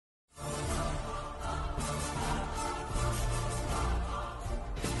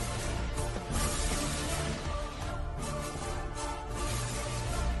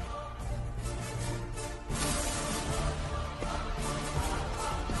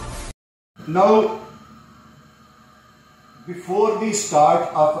Now, before the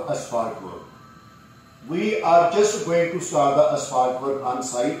start of asphalt work, we are just going to start the asphalt work on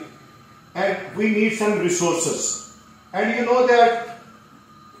site, and we need some resources. And you know that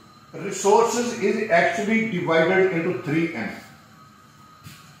resources is actually divided into 3 M.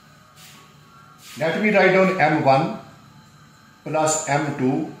 Let me write down M1 plus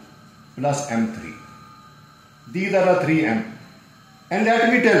M2 plus M3. These are the 3 M. And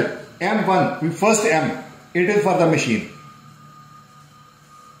let me tell M1, the first M, it is for the machine.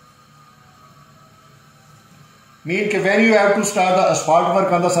 Means when you have to start the asphalt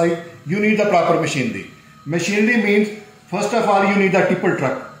work on the site, you need the proper machinery. Machinery means, first of all, you need the tipple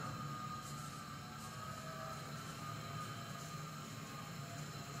truck.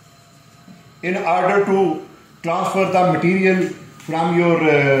 In order to transfer the material from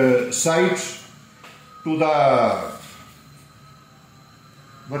your site to the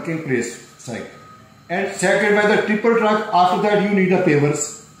working place site. And second, by the tipple truck, after that you need the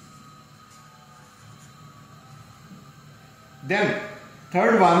pavers. Then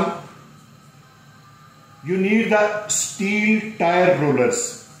third one, you need the steel tire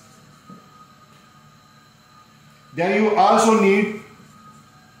rollers. Then you also need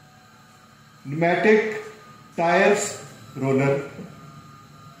pneumatic tires roller.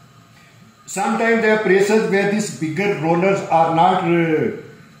 Sometimes there are places where these bigger rollers are not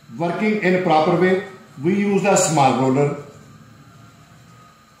working in a proper way. We use a small roller.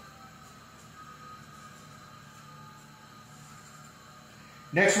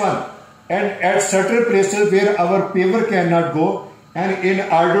 Next one, and at certain places where our paver cannot go, and in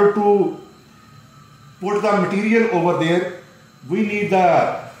order to put the material over there, we need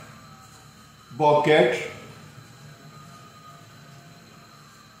the bobcat.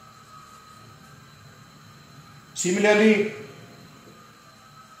 Similarly,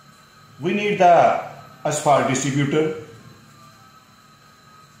 we need the asphalt distributor.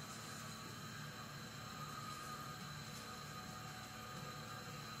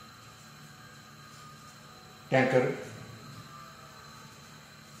 Tanker.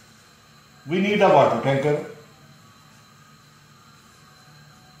 We need a water tanker.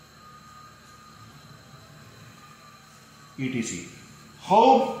 etc.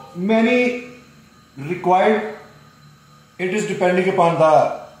 How many required? It is depending upon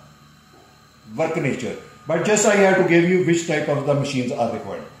the work nature. But just I have to give you which type of the machines are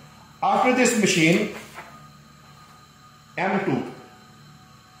required. After this machine, M2,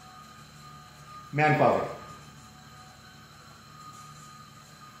 manpower.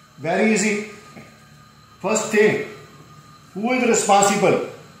 Very easy. First thing, who is responsible?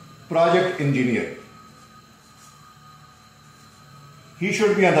 Project engineer. He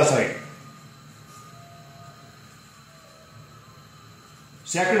should be on the site.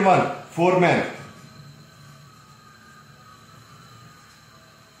 Second one, foreman.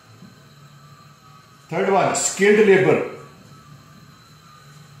 Third one, skilled labor.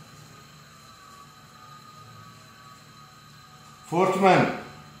 Fourth one,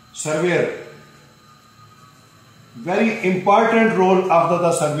 surveyor. Very important role of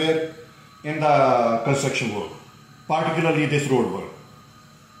the surveyor in the construction work, particularly this road work.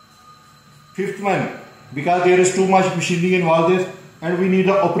 Fifth one, because there is too much machinery involved this, and we need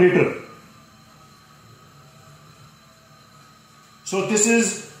the operator. So this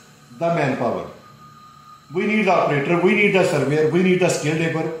is the manpower. We need the operator, we need the surveyor, we need the skilled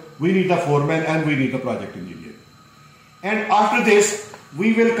labor, we need the foreman, and we need the project engineer. And after this,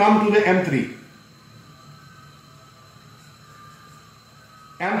 we will come to the M3.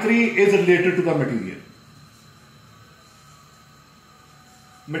 M3 is related to the material.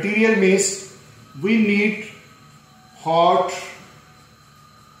 Material means we need hot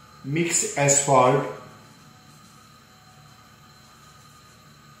mix asphalt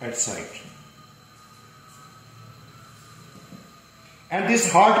at site. And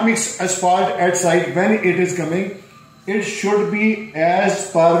this hot mix asphalt at site, when it is coming, it should be as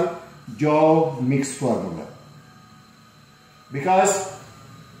per job mix formula. Because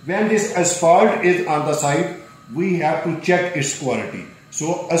when this asphalt is on the site, we have to check its quality.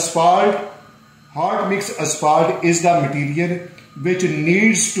 So asphalt, hot mix asphalt is the material which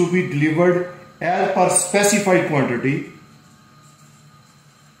needs to be delivered as per specified quantity.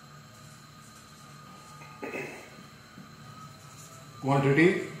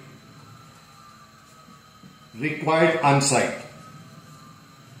 Quantity required on site.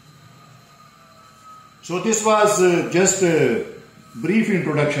 So this was just a brief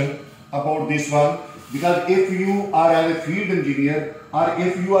introduction about this one. Because if you are as a field engineer or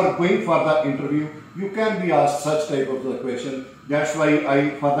if you are going for the interview, you can be asked such type of the question. That's why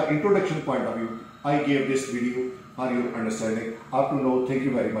for the introduction point of view, I gave this video for your understanding. Up to now, thank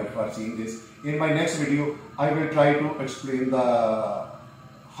you very much for seeing this. In my next video, I will try to explain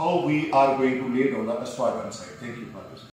how we are going to lay down the asphalt on site. Thank you for this.